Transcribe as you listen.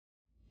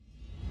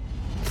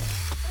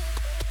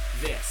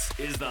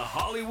is the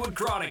Hollywood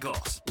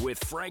Chronicles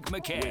with Frank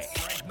McKay.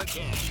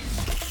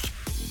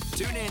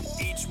 Tune in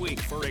each week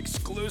for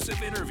exclusive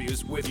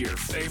interviews with your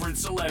favorite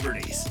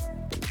celebrities.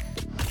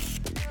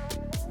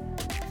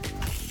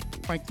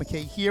 Frank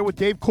McKay here with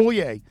Dave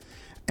Coulier.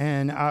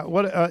 And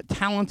what a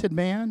talented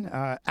man,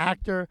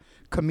 actor,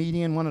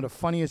 comedian, one of the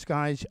funniest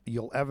guys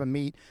you'll ever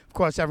meet. Of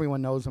course,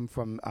 everyone knows him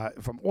from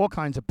all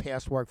kinds of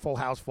past work, Full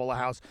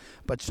House,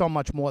 but so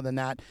much more than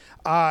that.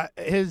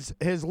 His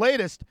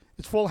latest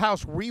is Full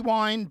House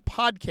Rewind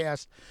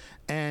podcast,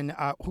 and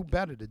who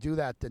better to do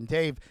that than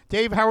Dave?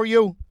 Dave, how are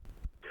you?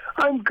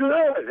 I'm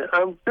good.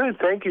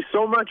 Thank you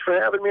so much for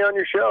having me on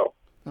your show.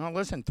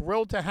 Listen,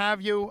 thrilled to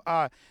have you.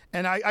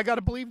 And I got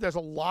to believe there's a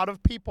lot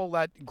of people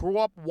that grew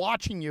up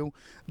watching you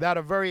that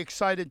are very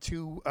excited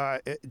to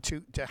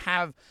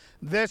have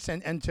this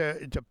and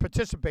to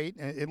participate,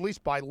 at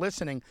least by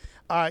listening.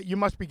 You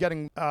must be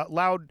getting a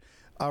loud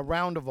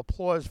round of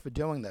applause for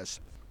doing this.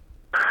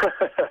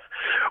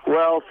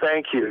 Well,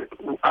 thank you.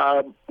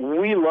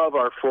 We love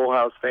our Full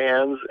House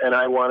fans, and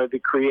I wanted to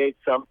create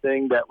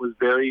something that was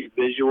very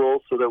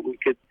visual so that we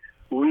could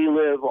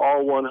relive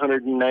all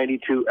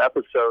 192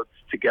 episodes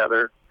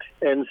together.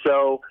 And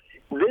so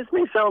this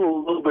may sound a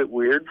little bit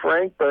weird,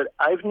 Frank, but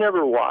I've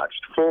never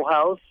watched Full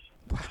House.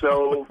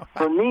 So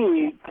for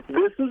me,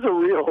 this is a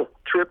real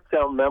trip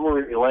down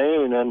memory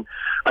lane. And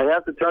I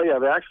have to tell you,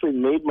 I've actually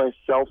made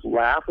myself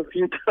laugh a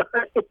few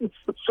times.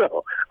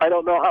 So I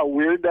don't know how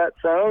weird that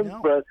sounds,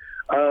 but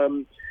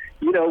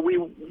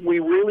we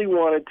really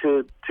wanted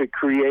to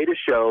create a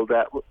show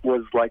that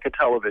was like a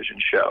television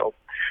show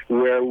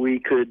where we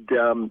could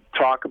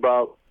talk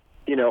about,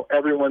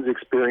 everyone's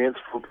experience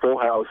from Full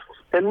House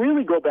and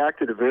really go back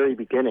to the very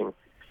beginning.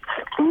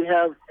 We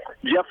have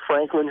Jeff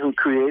Franklin, who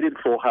created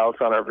Full House,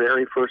 on our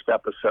very first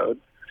episode.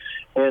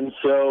 And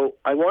so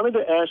I wanted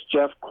to ask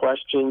Jeff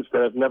questions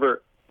that I've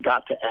never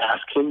got to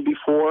ask him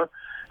before,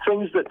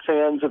 things that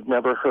fans have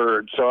never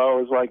heard. So I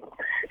was like,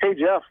 hey,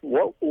 Jeff,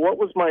 what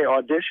was my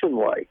audition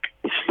like?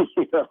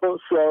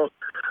 So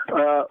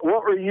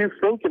what were you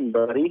thinking,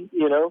 buddy?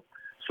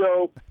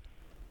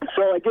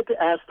 So I get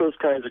to ask those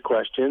kinds of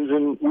questions,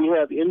 and we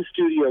have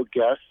in-studio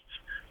guests.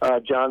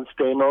 John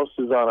Stamos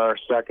is on our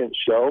second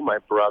show, my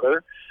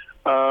brother.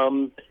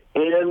 And,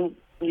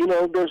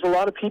 there's a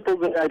lot of people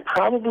that I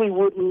probably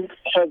wouldn't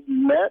have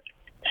met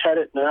had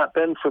it not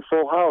been for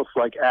Full House,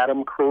 like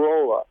Adam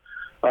Carolla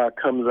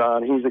comes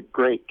on. He's a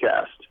great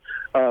guest.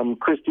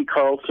 Christy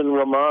Carlson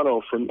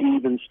Romano from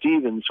Even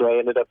Stevens, who I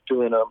ended up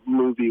doing a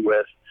movie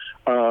with.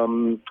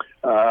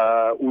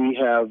 We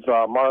have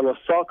Marla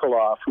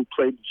Sokoloff, who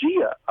played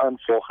Gia on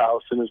Full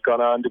House and has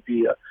gone on to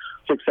be a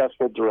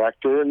successful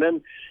director. And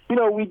then,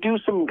 we do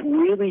some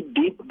really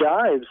deep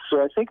dives.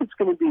 So I think it's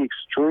going to be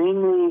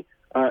extremely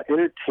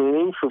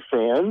entertaining for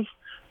fans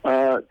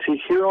to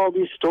hear all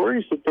these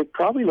stories that they've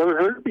probably never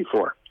heard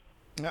before.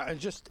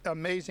 Just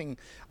amazing.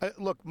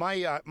 Look,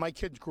 my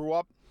kids grew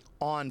up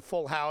on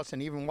Full House,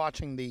 and even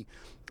watching the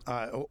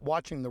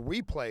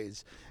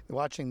replays,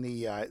 watching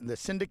the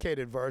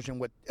syndicated version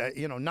with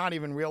not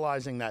even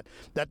realizing that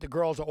the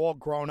girls are all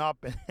grown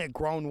up and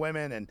grown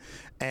women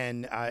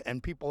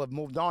and people have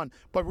moved on.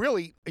 But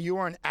really, you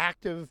are an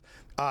active,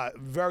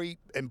 very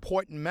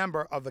important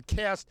member of a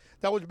cast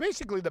that was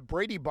basically the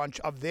Brady Bunch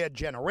of their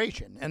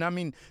generation. And I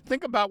mean,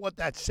 think about what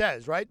that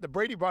says, right? The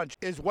Brady Bunch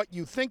is what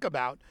you think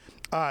about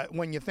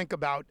when you think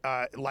about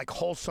like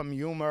wholesome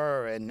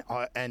humor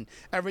and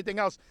everything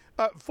else.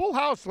 Full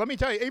House, let me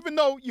tell you, even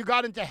though you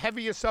got into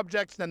heavier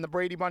subjects than the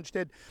Brady Bunch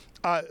did,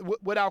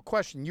 without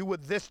question, you were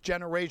this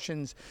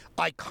generation's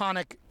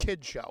iconic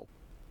kid show.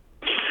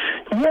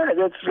 Yeah,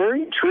 that's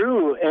very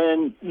true.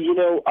 And,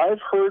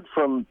 I've heard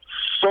from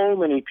so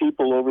many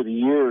people over the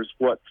years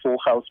what Full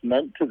House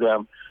meant to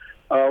them.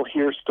 I'll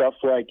hear stuff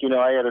like,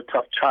 I had a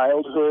tough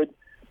childhood,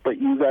 but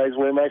you guys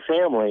were my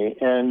family.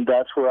 And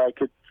that's where I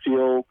could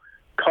feel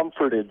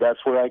comforted. That's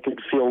where I could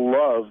feel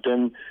loved.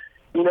 And,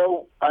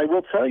 I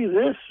will tell you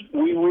this,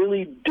 we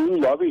really do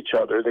love each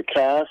other. The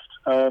cast,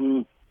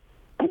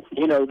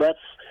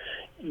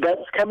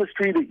 that's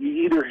chemistry that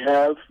you either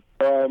have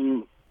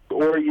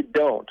or you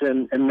don't.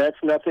 And that's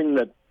nothing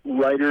that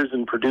writers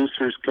and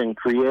producers can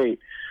create.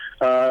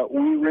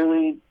 We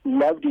really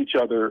loved each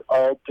other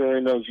all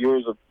during those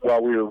years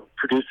while we were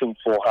producing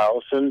Full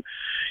House. And,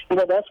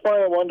 that's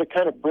why I wanted to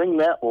kind of bring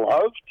that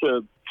love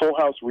to Full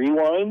House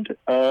Rewind.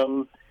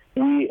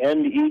 We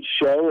end each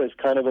show as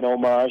kind of an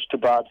homage to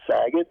Bob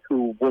Saget,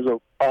 who was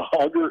a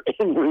hugger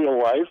in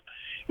real life.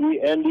 We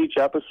end each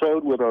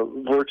episode with a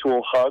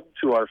virtual hug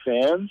to our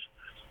fans.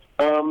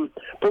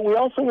 But we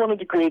also wanted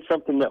to create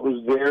something that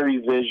was very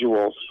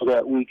visual so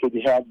that we could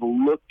have the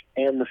look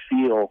and the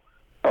feel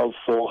of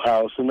Full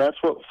House. And that's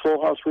what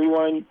Full House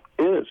Rewind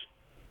is.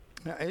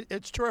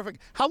 It's terrific.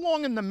 How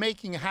long in the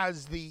making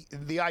has the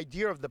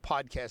idea of the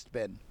podcast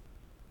been?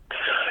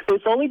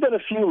 It's only been a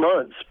few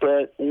months,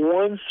 but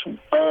once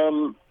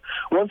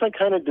I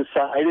kind of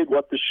decided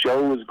what the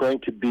show was going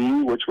to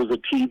be, which was a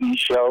TV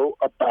show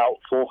about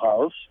Full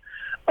House,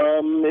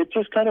 it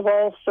just kind of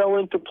all fell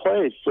into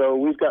place. So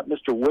we've got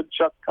Mr.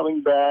 Woodchuck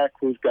coming back.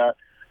 We've got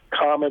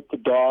Comet the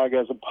dog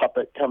as a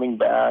puppet coming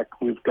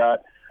back. We've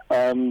got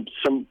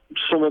some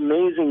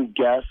amazing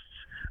guests.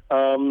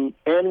 And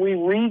we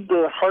read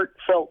the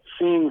heartfelt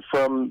scene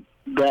from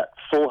that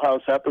Full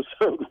House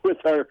episode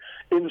with our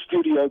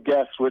in-studio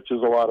guests, which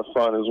is a lot of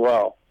fun as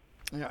well.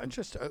 Yeah,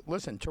 just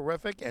listen,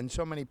 terrific, and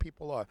so many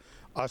people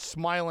are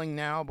smiling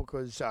now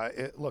because,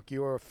 look,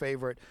 you're a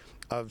favorite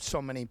of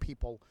so many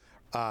people.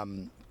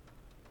 And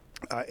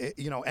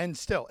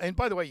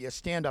by the way, your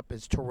stand-up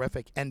is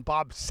terrific, and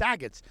Bob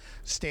Saget's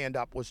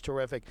stand-up was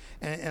terrific.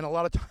 And a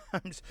lot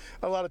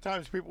of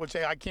times people would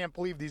say, "I can't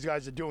believe these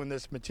guys are doing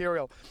this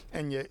material,"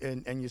 and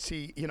you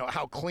see,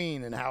 how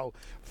clean and how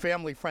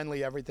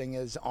family-friendly everything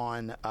is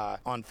on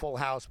Full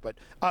House. But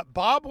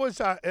Bob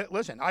was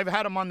listen, I've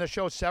had him on the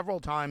show several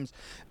times,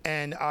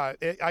 and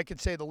I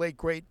could say the late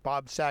great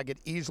Bob Saget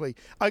easily.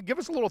 Give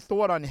us a little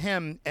thought on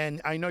him,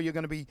 and I know you're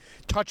going to be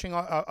touching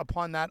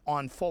upon that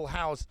on Full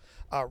House.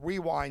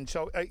 Rewind.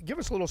 So give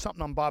us a little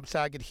something on Bob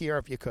Saget here,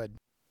 if you could.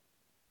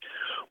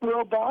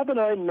 Well, Bob and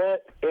I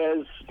met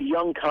as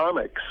young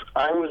comics.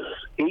 I was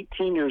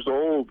 18 years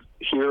old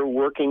here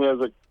working as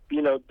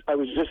I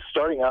was just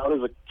starting out as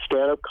a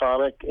stand-up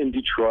comic in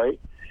Detroit.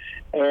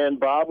 And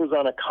Bob was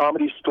on a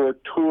Comedy Store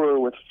tour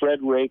with Fred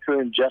Raker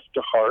and Jeff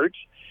DeHart.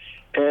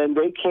 And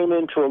they came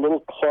into a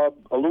little club,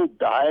 a little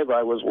dive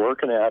I was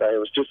working at. I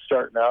was just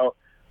starting out,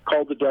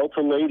 called the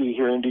Delta Lady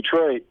here in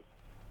Detroit.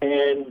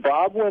 And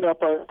Bob went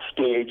up on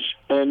stage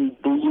and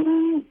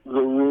blew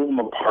the room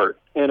apart.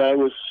 And I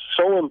was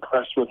so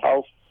impressed with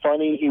how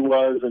funny he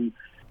was and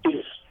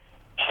his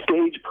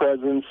stage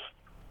presence.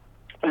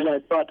 And I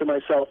thought to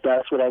myself,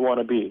 that's what I want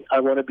to be. I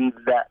want to be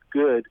that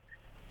good.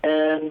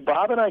 And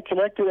Bob and I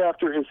connected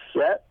after his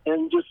set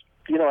and just,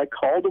 I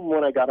called him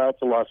when I got out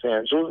to Los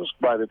Angeles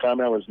by the time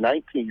I was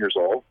 19 years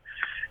old.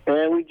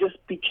 And we just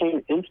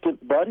became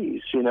instant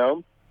buddies,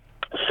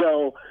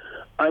 So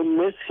I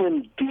miss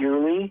him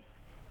dearly.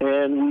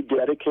 And we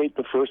dedicate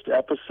the first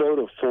episode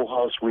of Full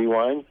House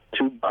Rewind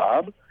to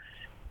Bob.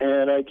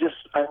 And I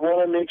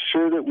want to make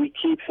sure that we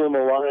keep him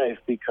alive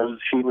because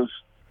he was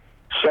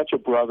such a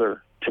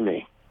brother to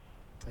me.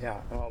 Yeah,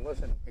 well,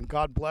 listen, and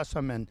God bless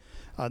him and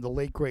the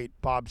late, great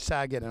Bob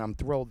Saget, and I'm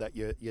thrilled that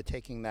you're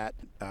taking that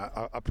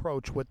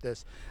approach with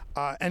this.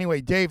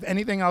 Anyway, Dave,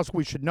 anything else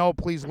we should know,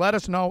 please let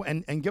us know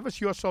and give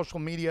us your social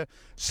media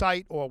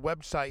site or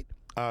website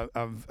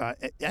of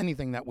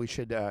anything that we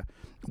should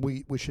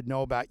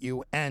know about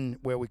you and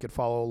where we could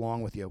follow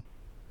along with you.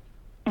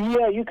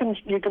 Yeah, you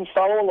can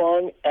follow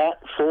along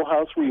at Full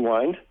House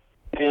Rewind,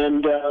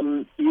 and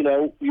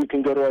you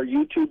can go to our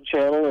YouTube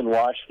channel and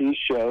watch these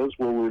shows.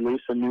 We'll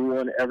release a new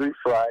one every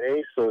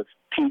Friday, so it's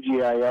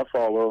TGIF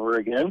all over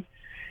again.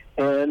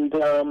 And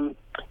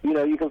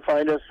you can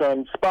find us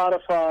on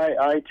Spotify,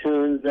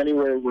 iTunes,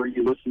 anywhere where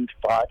you listen to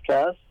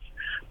podcasts.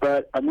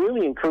 But I'm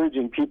really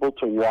encouraging people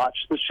to watch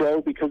the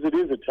show because it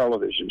is a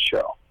television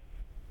show.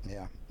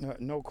 Yeah,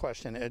 no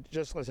question.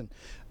 Just listen.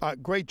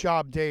 Great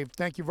job, Dave.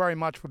 Thank you very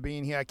much for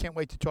being here. I can't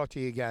wait to talk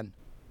to you again.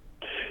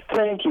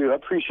 Thank you. I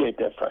appreciate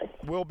that, Frank.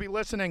 We'll be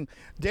listening.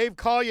 Dave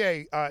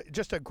Coulier,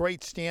 just a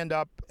great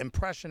stand-up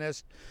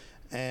impressionist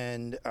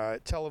and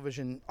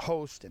television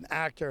host and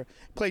actor.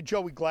 Played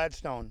Joey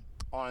Gladstone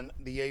on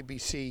the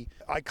ABC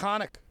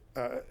iconic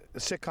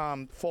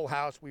sitcom Full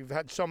House. We've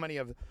had so many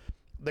of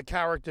the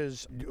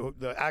characters,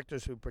 the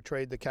actors who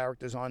portrayed the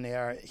characters on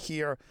there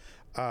here,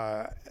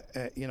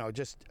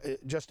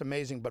 just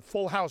amazing. But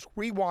Full House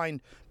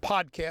Rewind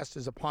podcast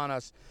is upon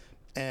us,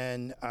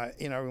 and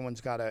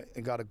everyone's got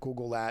to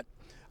Google that.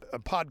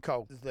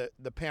 Podco is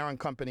the parent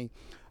company.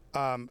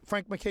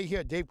 Frank McKay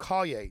here. Dave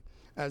Coulier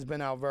has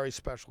been our very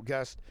special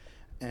guest,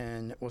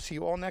 and we'll see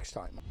you all next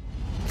time.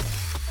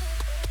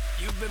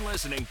 You've been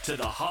listening to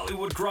the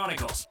Hollywood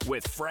Chronicles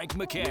with Frank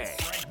McKay.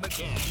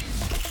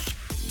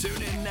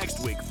 Tune in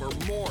next week for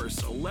more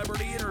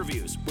celebrity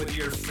interviews with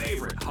your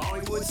favorite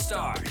Hollywood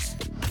stars.